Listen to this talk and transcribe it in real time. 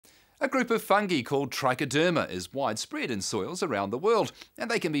A group of fungi called Trichoderma is widespread in soils around the world,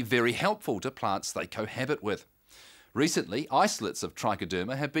 and they can be very helpful to plants they cohabit with. Recently, isolates of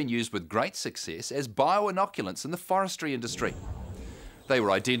Trichoderma have been used with great success as bio-inoculants in the forestry industry. They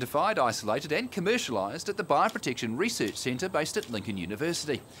were identified, isolated and commercialised at the Bioprotection Research Centre based at Lincoln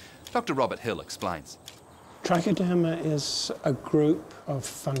University. Dr. Robert Hill explains. Trichoderma is a group of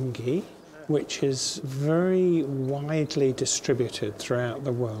fungi which is very widely distributed throughout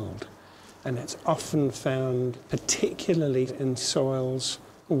the world, and it's often found particularly in soils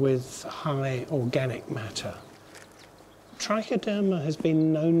with high organic matter. Trichoderma has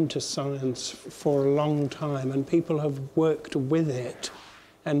been known to science for a long time, and people have worked with it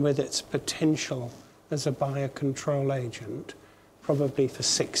and with its potential as a biocontrol agent probably for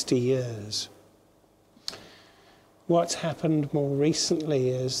 60 years. What's happened more recently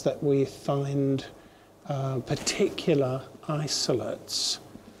is that we find particular isolates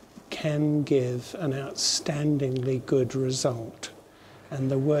can give an outstandingly good result. And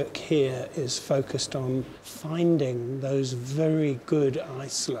the work here is focused on finding those very good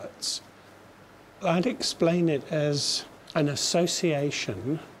isolates. I'd explain it as an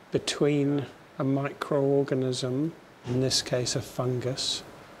association between a microorganism, in this case a fungus,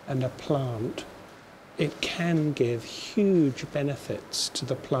 and a plant. It can give huge benefits to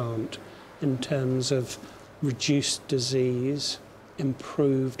the plant in terms of reduced disease,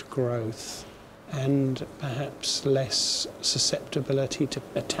 improved growth, and perhaps less susceptibility to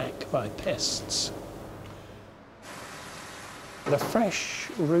attack by pests. The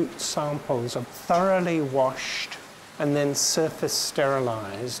fresh root samples are thoroughly washed and then surface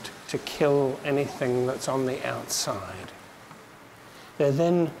sterilised to kill anything that's on the outside. They're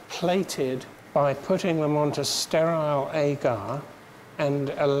then plated by putting them onto sterile agar and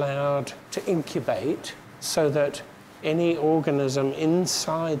allowed to incubate so that any organism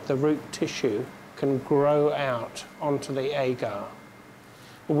inside the root tissue can grow out onto the agar.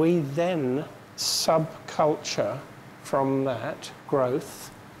 We then subculture from that growth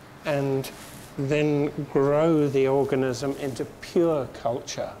and then grow the organism into pure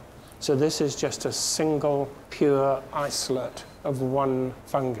culture. So this is just a single pure isolate of one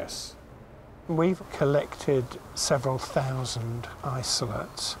fungus. We've collected several thousand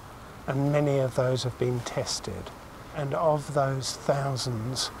isolates, and many of those have been tested. And of those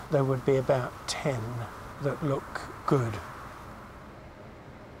thousands, there would be about 10 that look good.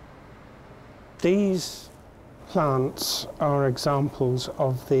 These plants are examples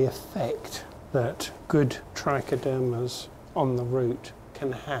of the effect that good trichodermas on the root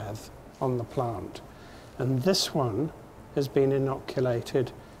can have on the plant. And this one has been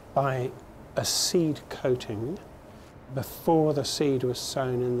inoculated by a seed coating before the seed was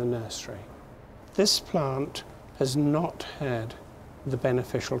sown in the nursery. This plant has not had the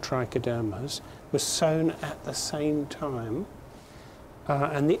beneficial trichodermas, was sown at the same time,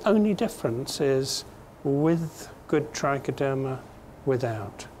 and the only difference is with good trichoderma,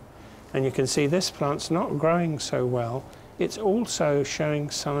 without. And you can see this plant's not growing so well. It's also showing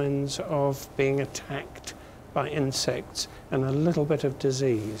signs of being attacked by insects and a little bit of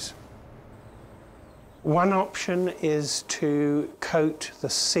disease. One option is to coat the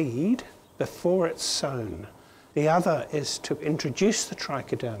seed before it's sown. The other is to introduce the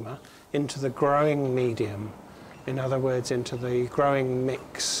trichoderma into the growing medium, in other words, into the growing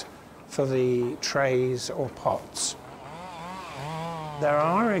mix for the trays or pots. There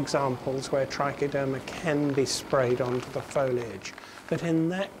are examples where trichoderma can be sprayed onto the foliage, but in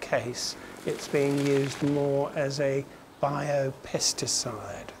that case, it's being used more as a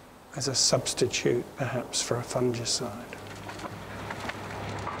biopesticide, as a substitute perhaps for a fungicide.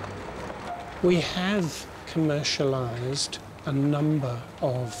 We have commercialised a number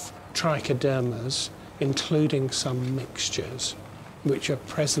of trichodermas, including some mixtures, which are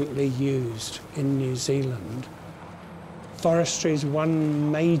presently used in New Zealand. Forestry is one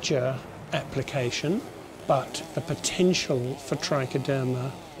major application, but the potential for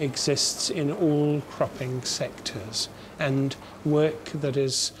trichoderma exists in all cropping sectors, and work that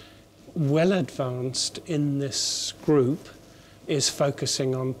is well advanced in this group is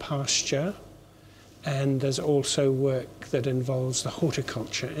focusing on pasture, and there's also work that involves the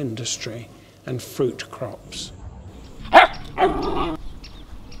horticulture industry and fruit crops.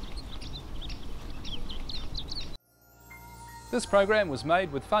 This program was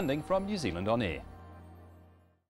made with funding from New Zealand On Air.